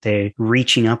they're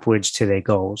reaching upwards to their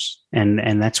goals.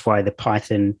 And that's why the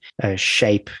Python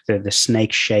shape, the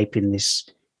snake shape in this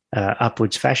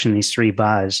upwards fashion, these 3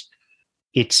 bars,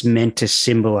 it's meant to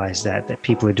symbolize that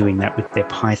people are doing that with their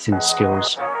Python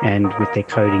skills and with their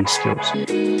coding skills.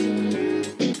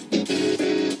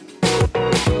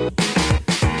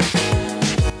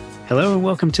 Hello and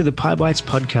welcome to the PyBites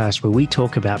podcast, where we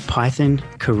talk about Python,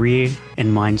 career, and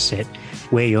mindset.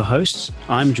 We're your hosts.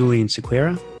 I'm Julian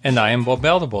Sequeira. And I am Bob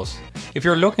Beldebos. If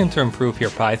you're looking to improve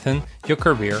your Python, your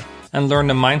career, and learn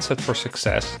the mindset for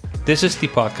success, this is the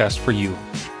podcast for you.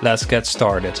 Let's get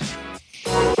started.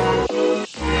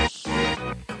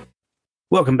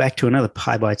 Welcome back to another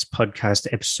PyBites podcast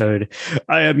episode.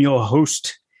 I am your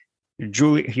host,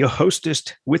 your hostess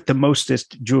with the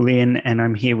mostest, Julian, and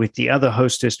I'm here with the other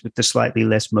hostess with the slightly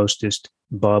less mostest,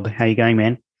 Bob. How you going,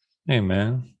 man? Hey,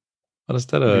 man. What is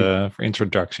that for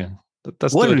introduction?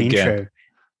 Let's what do it an again. Intro.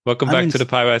 Welcome back to the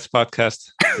PyBites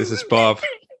podcast. This is Bob.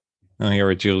 I'm here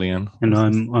with Julian. And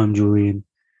I'm Julian,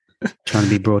 trying to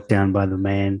be brought down by the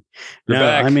man. You're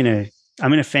back. I'm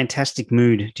in a fantastic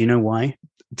mood. Do you know why?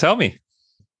 Tell me.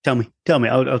 Tell me.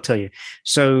 I'll tell you.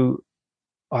 So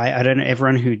I don't know,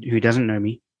 everyone who doesn't know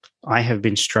me, I have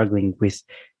been struggling with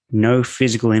no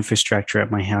physical infrastructure at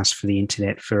my house for the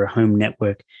internet, for a home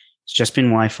network. It's just been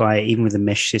Wi-Fi. Even with a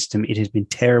mesh system, it has been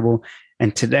terrible.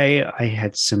 And today I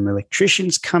had some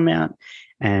electricians come out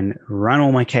and run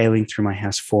all my cabling through my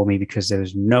house for me, because there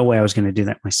was no way I was going to do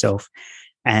that myself.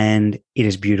 And it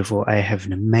is beautiful. I have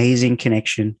an amazing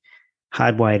connection,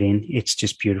 hardwired in. It's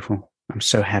just beautiful. I'm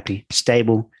so happy.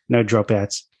 Stable, no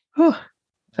dropouts. Oh,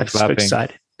 I'm so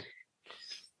excited.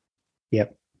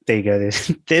 Yep. There you go.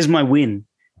 There's my win.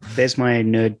 There's my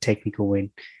nerd technical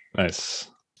win. Nice.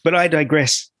 But I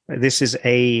digress. This is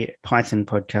a Python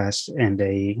podcast and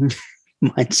a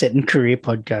mindset and career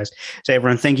podcast. So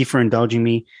everyone, thank you for indulging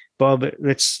me. Bob,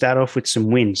 let's start off with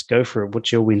some wins. Go for it.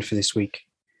 What's your win for this week?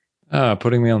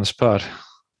 Putting me on the spot.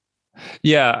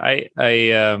 Yeah,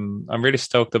 I'm really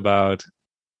stoked about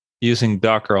using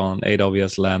Docker on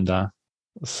AWS Lambda.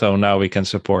 So now we can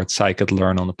support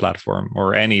scikit-learn on the platform,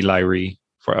 or any library.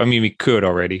 We could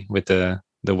already with the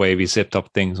way we zipped up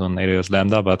things on AWS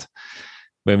Lambda, but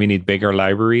when we need bigger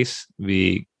libraries,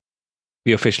 we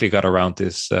officially got around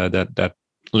this that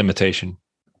limitation.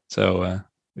 So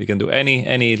we can do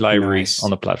any libraries on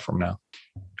the platform now,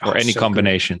 or any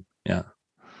combination. Good. Yeah,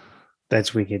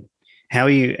 that's wicked. How are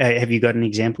you? Have you got an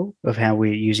example of how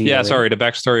we're using? Yeah, sorry. The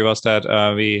backstory was that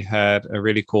we had a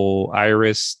really cool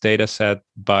Iris dataset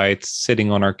byte sitting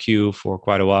on our queue for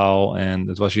quite a while, and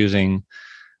it was using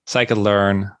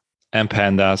scikit-learn and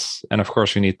pandas, and of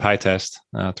course we need PyTest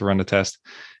to run the test,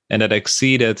 and that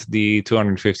exceeded the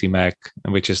 250 meg,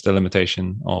 which is the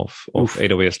limitation of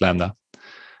AWS Lambda.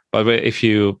 But if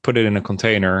you put it in a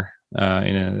container in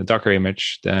a Docker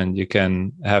image, then you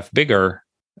can have bigger.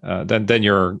 Then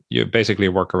you basically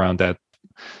work around that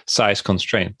size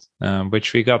constraint,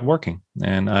 which we got working,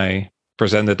 and I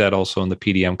presented that also in the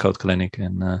PDM Code Clinic,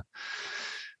 and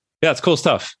it's cool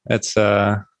stuff. It's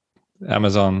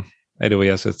Amazon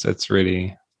AWS. It's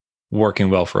really working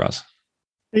well for us.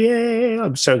 Yeah,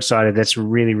 I'm so excited. That's a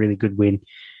really, really good win.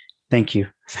 Thank you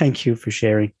for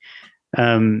sharing. All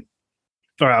right,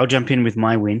 I'll jump in with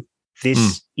my win.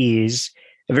 This is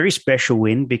a very special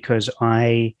win because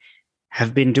I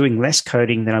have been doing less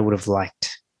coding than I would have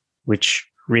liked, which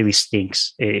really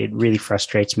stinks. It really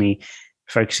frustrates me,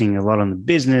 focusing a lot on the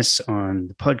business, on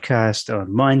the podcast, on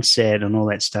mindset, on all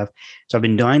that stuff. So I've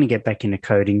been dying to get back into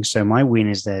coding. So my win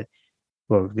is that,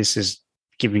 this is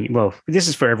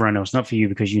for everyone else, not for you,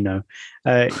 because you know,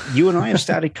 you and I have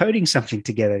started coding something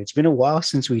together. It's been a while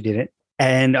since we did it,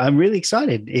 and I'm really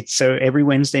excited. So every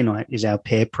Wednesday night is our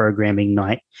pair programming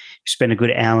night. You spend a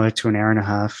good hour to an hour and a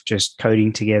half just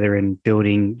coding together and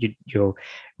building. You're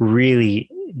really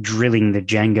drilling the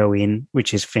Django in,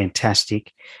 which is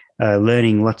fantastic.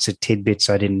 Learning lots of tidbits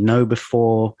I didn't know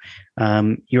before.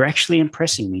 You're actually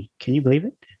impressing me. Can you believe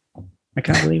it? I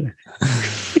can't believe it.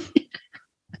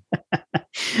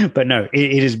 But no,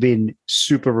 it has been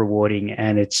super rewarding,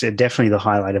 and it's definitely the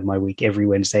highlight of my week every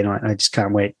Wednesday night. I just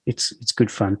can't wait. It's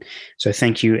good fun. So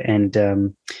thank you, and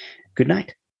good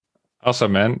night.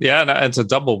 Awesome, man. Yeah, it's a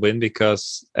double win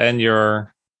because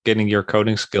you're getting your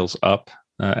coding skills up,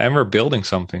 and we're building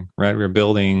something, right? We're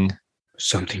building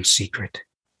something secret.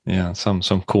 Yeah, some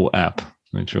cool app,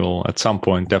 which will at some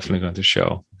point definitely going to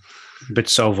show. But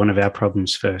solve one of our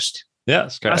problems first. Yeah,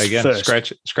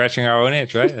 scratching our own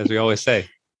itch, right? As we always say.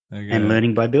 And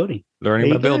learning by building.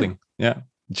 Learning by building. Yeah.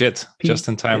 JIT,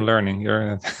 just-in-time learning.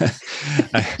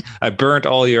 I burnt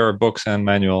all your books and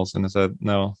manuals, and I said,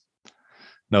 no,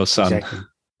 son. Exactly.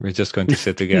 We're just going to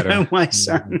sit together. My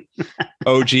son.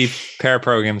 OG pair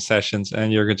program sessions,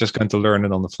 and you're just going to learn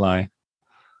it on the fly.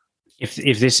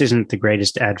 If this isn't the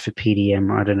greatest ad for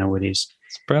PDM, I don't know what is.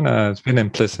 It's been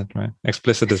implicit, right?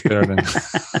 Explicit is better than.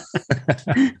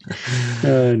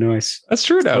 Oh, nice. That's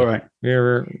true, though. All right.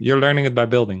 You're learning it by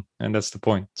building, and that's the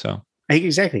point. So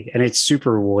exactly, and it's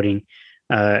super rewarding.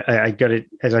 I got it,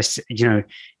 as I said, it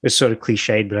was sort of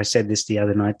cliched, but I said this the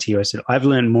other night to you. I said, I've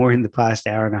learned more in the past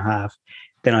hour and a half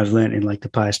than I've learned in like the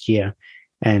past year.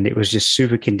 And it was just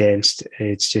super condensed.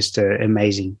 It's just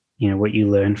amazing, what you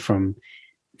learn from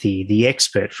the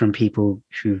expert, from people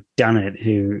who've done it,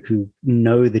 who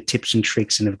know the tips and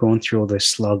tricks and have gone through all the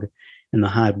slog and the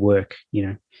hard work,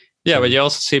 Yeah, but you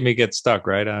also see me get stuck,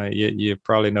 right? You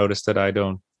probably noticed that I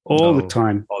don't all the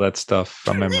time all that stuff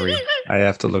from memory. I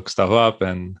have to look stuff up,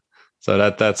 and so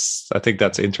I think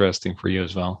that's interesting for you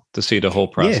as well, to see the whole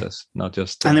process, not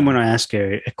just and then when I ask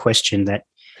a question that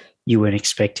you weren't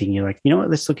expecting, you're like, you know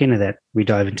what, let's look into that. We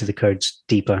dive into the codes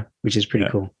deeper, which is pretty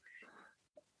cool.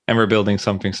 And we're building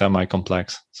something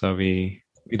semi-complex, so we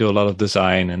do a lot of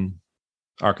design and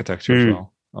architecture as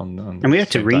well. And we have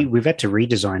to we've had to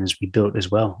redesign as we built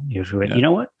as well. You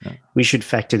know what? Yeah. We should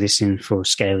factor this in for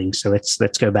scaling. So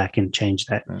let's go back and change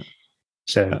that. Yeah.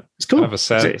 So it's cool. Kind of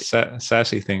a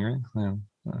sassy thing, right?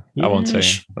 Yeah. I won't say.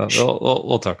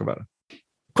 We'll talk about it.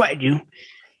 Quiet, you.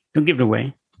 Don't give it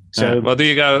away. So, what do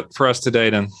you got for us today,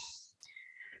 then?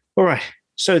 All right.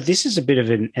 So this is a bit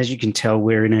of as you can tell,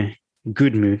 we're in a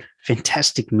good mood,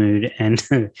 fantastic mood, and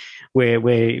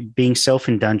we're being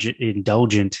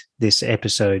self-indulgent this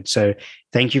episode. So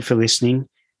thank you for listening.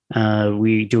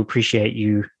 We do appreciate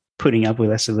you putting up with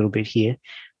us a little bit here,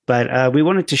 but we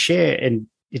wanted to share, and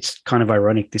it's kind of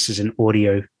ironic, this is an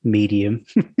audio medium,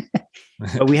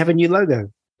 but we have a new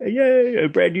logo. Yay, a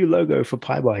brand new logo for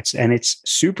PyBites, and it's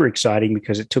super exciting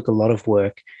because it took a lot of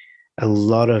work, a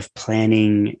lot of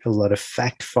planning, a lot of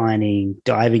fact finding,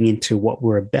 diving into what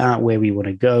we're about, where we want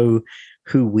to go,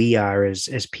 who we are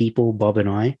as people, Bob and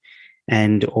I,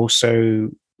 and also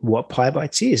what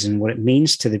PyBites is and what it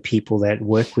means to the people that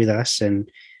work with us,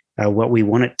 and what we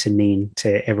want it to mean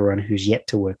to everyone who's yet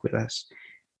to work with us.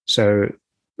 So,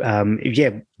 where are we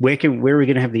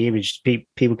going to have the image?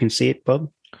 People can see it, Bob?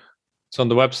 It's on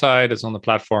the website. It's on the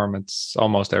platform. It's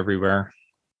almost everywhere.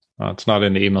 It's not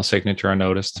in the email signature, I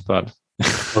noticed, but...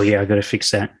 Oh, yeah, I got to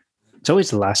fix that. It's always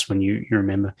the last one you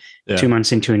remember. Yeah. 2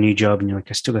 months into a new job, and you're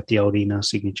like, I still got the old email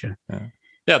signature.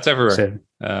 Yeah, it's everywhere. So,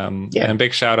 and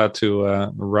big shout out to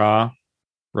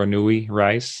Ranui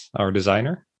Rice, our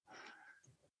designer.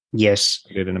 Yes.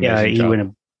 He did an amazing job. He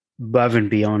went above and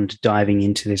beyond diving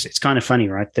into this. It's kind of funny,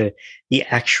 right? The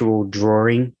actual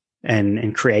drawing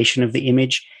and creation of the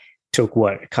image took,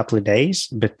 a couple of days,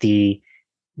 but the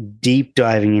deep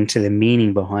diving into the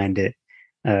meaning behind it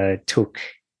took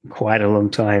quite a long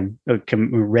time,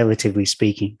 relatively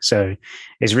speaking. So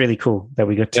it's really cool that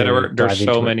we got to. There's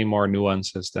so many more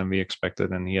nuances than we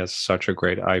expected, and he has such a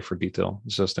great eye for detail.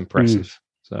 It's just impressive.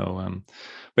 So,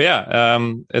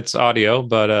 it's audio,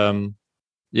 but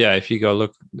if you go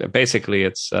look, basically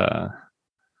it's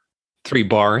 3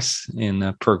 bars in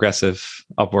a progressive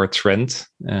upward trend,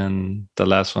 and the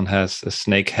last one has a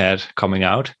snake head coming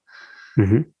out.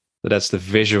 Mm-hmm. So that's the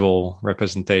visual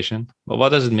representation. But what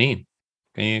does it mean?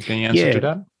 Can you answer to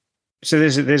that? So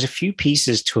there's a few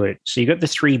pieces to it. So you got the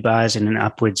 3 bars in an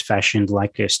upwards fashion,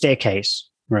 like a staircase,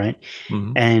 right?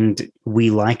 Mm-hmm. And we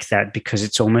like that because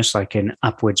it's almost like an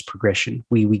upwards progression.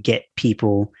 We get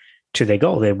people to their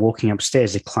goal. They're walking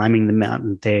upstairs. They're climbing the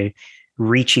mountain. They're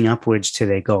reaching upwards to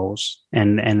their goals.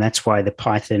 And that's why the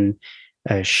Python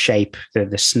shape,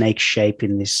 the snake shape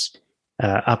in this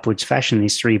upwards fashion,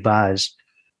 these 3 bars,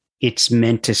 it's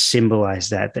meant to symbolize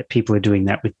that people are doing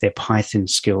that with their Python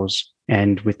skills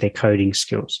and with their coding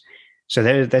skills.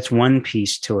 So that's one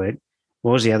piece to it.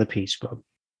 What was the other piece, Bob?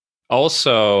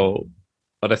 Also,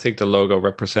 what I think the logo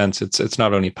represents, it's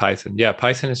not only Python. Yeah,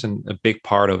 Python is a big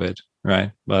part of it,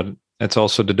 right? But it's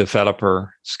also the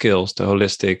developer skills, the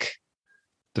holistic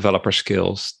developer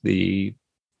skills, the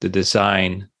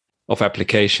design of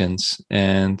applications,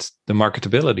 and the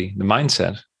marketability, the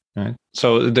mindset. Right.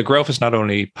 So the growth is not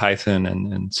only Python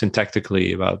and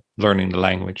syntactically about learning the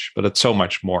language, but it's so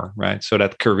much more, right? So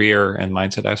that career and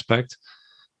mindset aspect,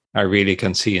 I really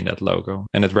can see in that logo,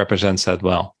 and it represents that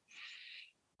well.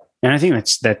 And I think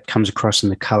that comes across in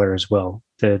the color as well.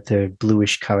 The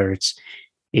bluish color.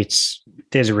 It's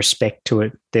there's a respect to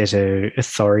it. There's a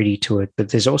authority to it, but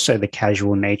there's also the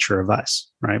casual nature of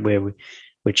us, right? Where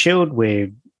we're chilled,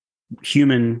 we're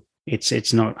human.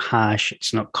 It's not harsh.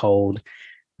 It's not cold.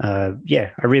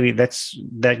 yeah, I really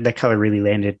that color really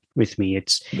landed with me.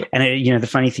 The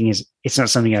funny thing is, it's not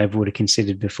something I would have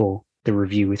considered before the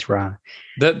review with Ra.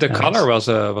 The color was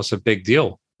a big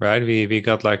deal, right? We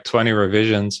got like 20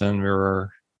 revisions, and we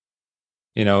were,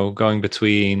 going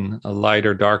between a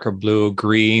lighter, darker blue,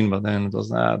 green, but then it was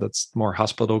that's more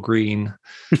hospital green.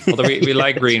 Although we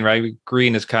like green, right?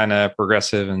 Green is kind of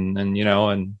progressive,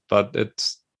 but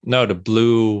it's the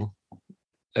blue.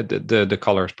 The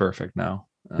color is perfect now.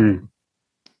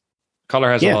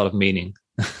 Color has a lot of meaning.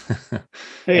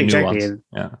 Exactly.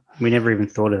 Yeah, we never even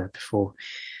thought of that before.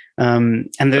 And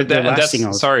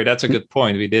sorry, that's a good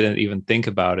point. We didn't even think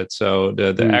about it. So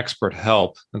the expert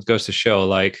help, it goes to show,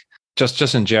 like,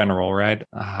 just in general, right?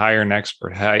 Hire an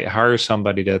expert, hire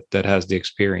somebody that has the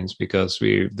experience, because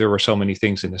there were so many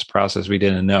things in this process we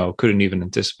didn't know, couldn't even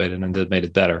anticipate it, and that made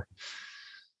it better.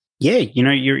 Yeah,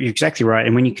 you're exactly right.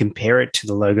 And when you compare it to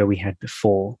the logo we had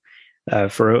before,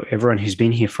 for everyone who's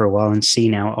been here for a while and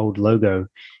seen our old logo,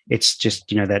 it's just,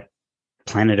 that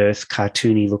planet Earth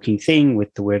cartoony looking thing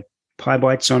with the word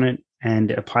PyBites on it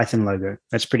and a Python logo.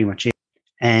 That's pretty much it.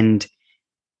 And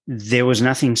there was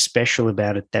nothing special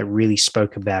about it that really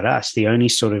spoke about us. The only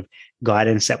sort of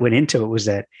guidance that went into it was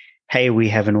that, hey, we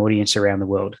have an audience around the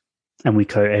world, and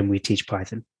we teach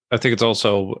Python. I think it's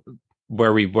also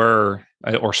where we were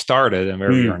or started and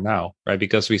where we are now, right?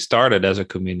 Because we started as a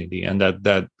community, and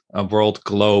that a world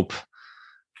globe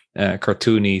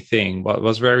cartoony thing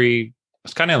was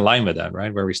kind of in line with that,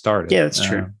 right? Where we started. Yeah, that's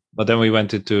true. But then we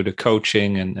went into the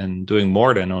coaching and doing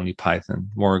more than only Python,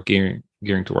 more gearing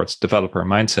towards developer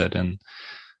mindset. And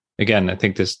again, I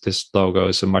think this logo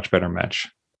is a much better match.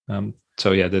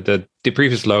 So yeah, the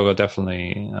previous logo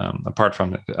definitely, apart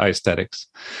from the aesthetics,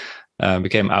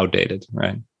 became outdated,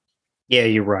 right? Yeah,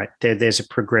 you're right. There's a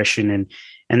progression,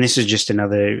 and this is just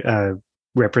another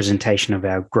representation of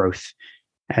our growth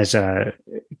as a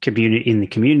community, in the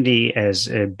community, as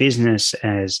a business,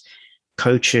 as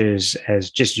coaches,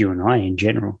 as just you and I in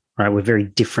general, right? We're very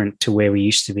different to where we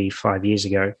used to be 5 years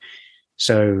ago.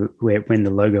 So when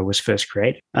the logo was first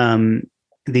created.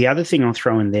 The other thing I'll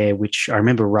throw in there, which I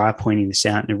remember Ra pointing this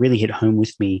out, and it really hit home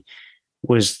with me,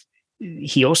 was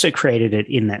he also created it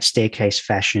in that staircase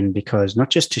fashion, because not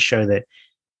just to show that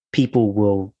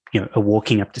people are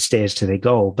walking up the stairs to their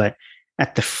goal, but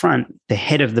at the front, the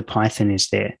head of the Python is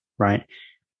there, right?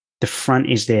 The front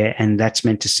is there, and that's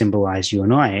meant to symbolize you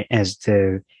and I as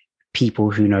the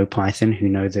people who know Python, who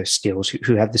know the skills,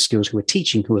 who have the skills, who are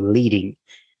teaching, who are leading.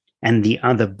 And the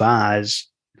other bars,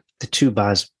 the two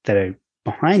bars that are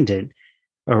behind it,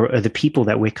 are the people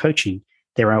that we're coaching.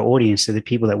 They're our audience. They're the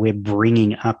people that we're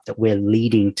bringing up, that we're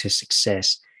leading to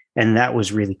success. And that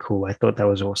was really cool. I thought that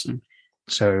was awesome.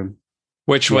 So,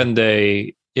 when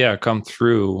they come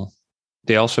through,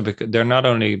 they also they're not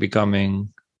only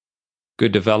becoming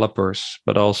good developers,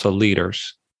 but also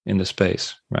leaders in the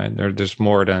space, right? There's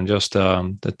more than just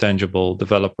the tangible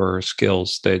developer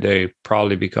skills. They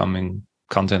probably becoming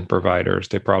content providers.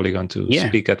 They're probably going to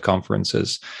speak at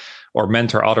conferences or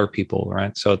mentor other people,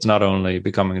 right? So it's not only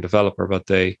becoming a developer, but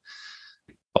they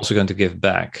also going to give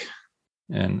back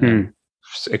and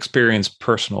experience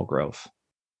personal growth.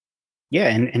 Yeah,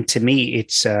 and to me,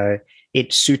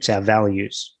 it suits our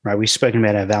values, right? We've spoken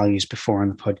about our values before on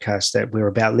the podcast, that we're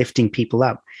about lifting people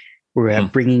up. We're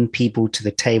about bringing people to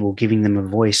the table, giving them a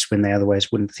voice when they otherwise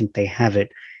wouldn't think they have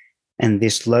it. And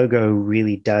this logo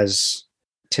really does,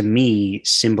 to me,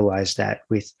 symbolize that,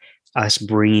 with us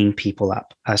bringing people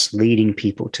up, us leading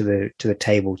people to the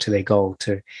table, to their goal,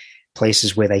 to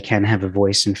places where they can have a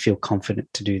voice and feel confident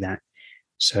to do that.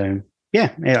 So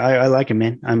yeah, I like it,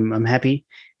 man. I'm happy,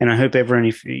 and I hope everyone,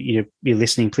 if you're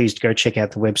listening, please go check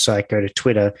out the website, go to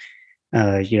Twitter,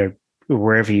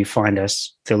 wherever you find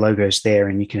us, the logo's there,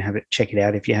 and you can check it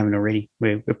out if you haven't already.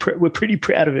 We're pretty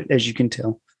proud of it, as you can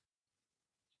tell.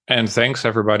 And thanks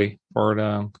everybody for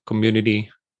the community,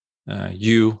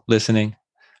 you listening,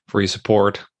 for your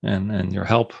support and your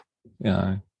help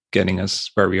getting us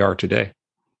where we are today.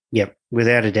 Yep,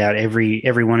 without a doubt, every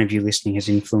one of you listening has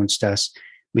influenced us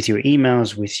with your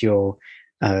emails, with your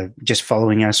just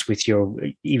following us, with your,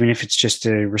 even if it's just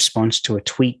a response to a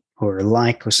tweet or a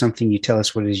like or something, you tell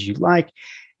us what it is you like.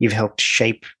 You've helped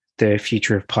shape the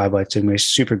future of PyBites, and we're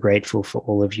super grateful for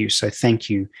all of you. So thank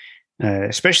you,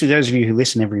 especially those of you who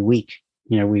listen every week.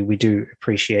 We do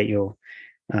appreciate your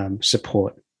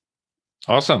support.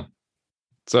 Awesome.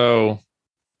 So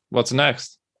what's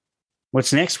next?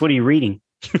 What are you reading?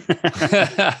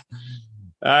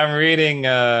 I'm reading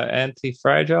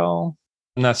Anti-Fragile,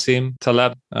 Nassim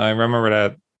Taleb. I remember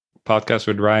that podcast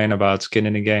with Ryan about skin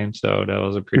in the game. So that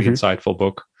was a pretty insightful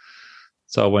book.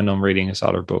 So I went on reading his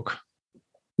other book.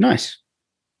 Nice.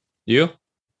 You?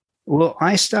 Well,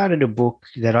 I started a book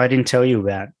that I didn't tell you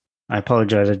about. I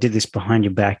apologize. I did this behind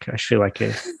your back. I feel like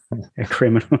a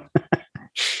criminal.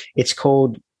 It's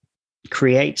called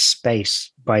Create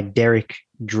Space by Derek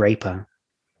Draper.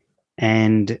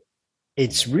 And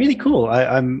it's really cool.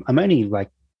 I'm only like,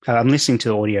 I'm listening to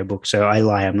the audiobook, so I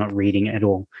lie. I'm not reading at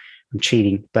all. I'm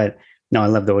cheating. But no, I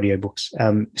love the audiobooks.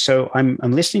 So I'm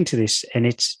listening to this, and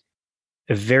it's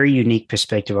a very unique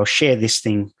perspective. I'll share this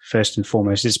thing first and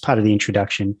foremost. It's part of the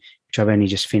introduction, which I've only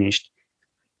just finished.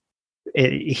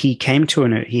 He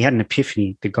had an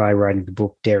epiphany, the guy writing the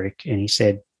book, Derek, and he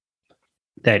said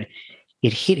that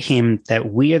it hit him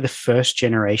that we are the first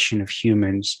generation of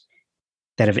humans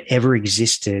that have ever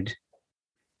existed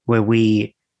where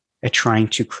we are trying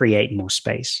to create more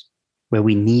space, where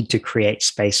we need to create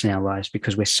space in our lives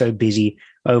because we're so busy,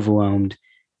 overwhelmed,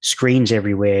 screens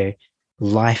everywhere,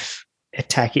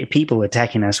 people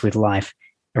attacking us with life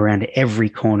around every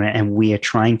corner, and we are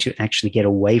trying to actually get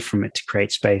away from it to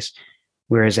create space.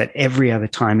 Whereas at every other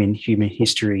time in human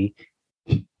history,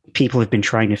 people have been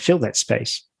trying to fill that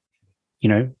space. You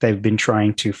know, they've been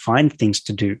trying to find things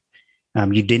to do.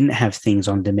 You didn't have things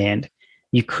on demand.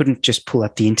 You couldn't just pull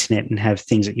up the internet and have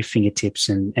things at your fingertips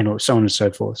and so on and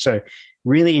so forth. So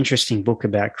really interesting book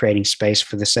about creating space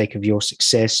for the sake of your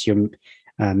success, your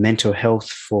mental health,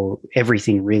 for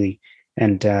everything really.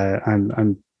 And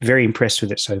I'm very impressed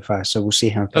with it so far. So we'll see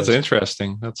how it goes. That's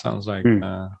interesting. That sounds like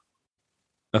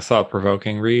a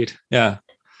thought-provoking read. Yeah.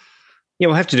 Yeah,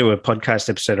 we'll have to do a podcast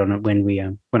episode on it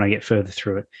when I get further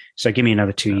through it. So give me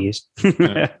another 2 years.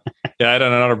 Yeah, I added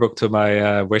another book to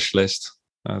my wish list.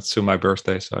 It's to my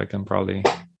birthday, so I can probably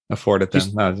afford it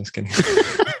then. No, just kidding.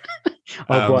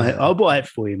 I'll buy it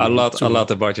for you. Man. A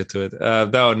lot of budget to it.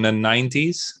 Though in the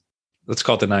 90s, let's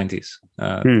call it the 90s.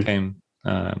 Came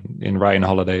in Ryan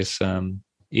Holiday's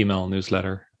email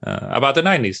newsletter about the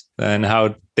 90s and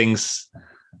how things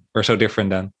were so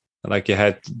different then. Like you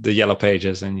had the yellow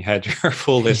pages and you had your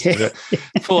full list,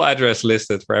 full address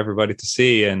listed for everybody to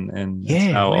see, and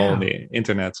now all the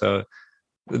internet. So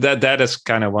that is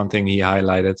kind of one thing he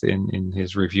highlighted in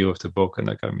his review of the book, and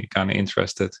that got me kind of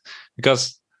interested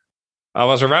because I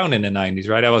was around in the 90s,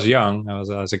 right? I was young, I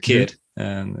was a kid,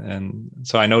 and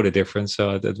so I know the difference.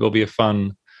 So that will be a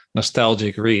fun,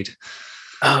 nostalgic read.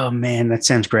 Oh man, that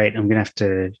sounds great. I'm gonna have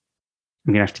to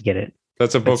get it.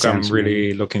 That's a book I'm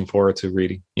really looking forward to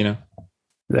reading, you know,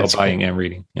 buying and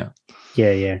reading. Yeah.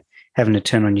 Yeah. Having to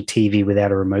turn on your TV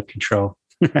without a remote control.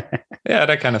 Yeah,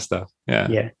 that kind of stuff. Yeah.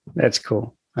 Yeah, that's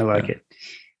cool. I like it.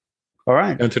 All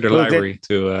right. Go to the library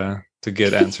to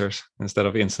get answers instead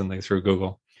of instantly through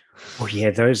Google. Oh yeah,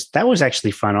 that was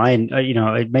actually fun.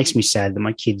 It makes me sad that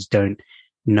my kids don't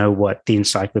know what the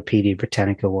Encyclopedia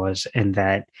Britannica was, and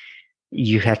that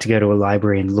you had to go to a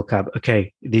library and look up,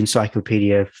 okay, the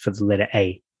encyclopedia for the letter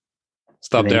A.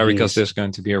 Stop there because there's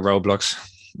going to be a Roblox.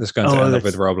 There's going to end up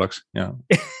with Roblox. Yeah,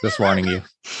 just warning you.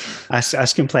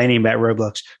 Us complaining about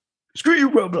Roblox. Screw you,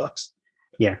 Roblox.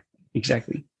 Yeah,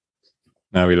 exactly.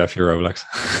 No, we love your Roblox.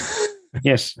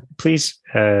 Yes, please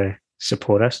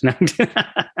support us. No.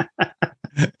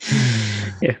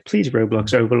 Yeah, please,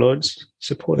 Roblox overlords,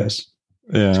 support us.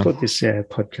 Yeah. Support this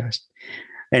podcast.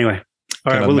 Anyway.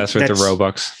 All right, we'll mess with the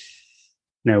Roblox.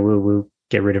 No, we'll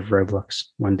get rid of Roblox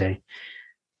one day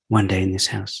in this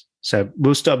house. So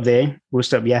we'll stop there. We'll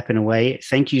stop yapping away.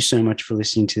 Thank you so much for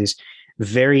listening to this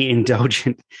very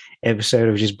indulgent episode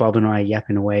of just Bob and I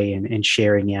yapping away and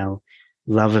sharing our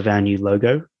love of our new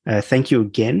logo. Thank you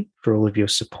again for all of your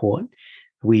support.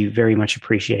 We very much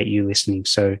appreciate you listening.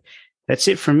 So that's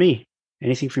it from me.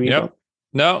 Anything from you, Bob?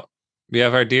 No, we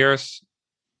have ideas.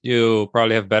 You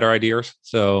probably have better ideas,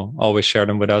 so always share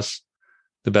them with us.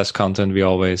 The best content we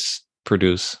always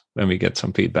produce when we get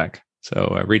some feedback.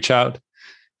 So reach out,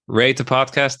 rate the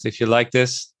podcast if you like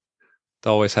this. It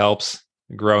always helps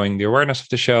growing the awareness of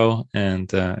the show.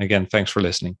 And again, thanks for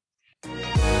listening.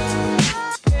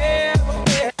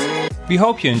 We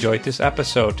hope you enjoyed this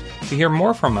episode. To hear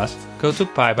more from us, go to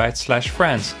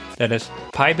PyBite/friends. That is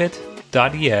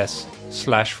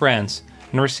pybit.es/friends,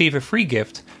 and receive a free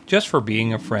gift just for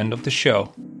being a friend of the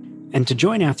show. And to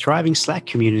join our thriving Slack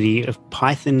community of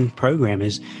Python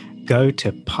programmers, go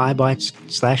to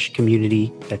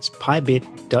PyBite/community. That's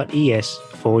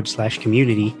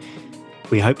pybit.es/community.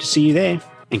 We hope to see you there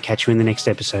and catch you in the next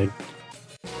episode.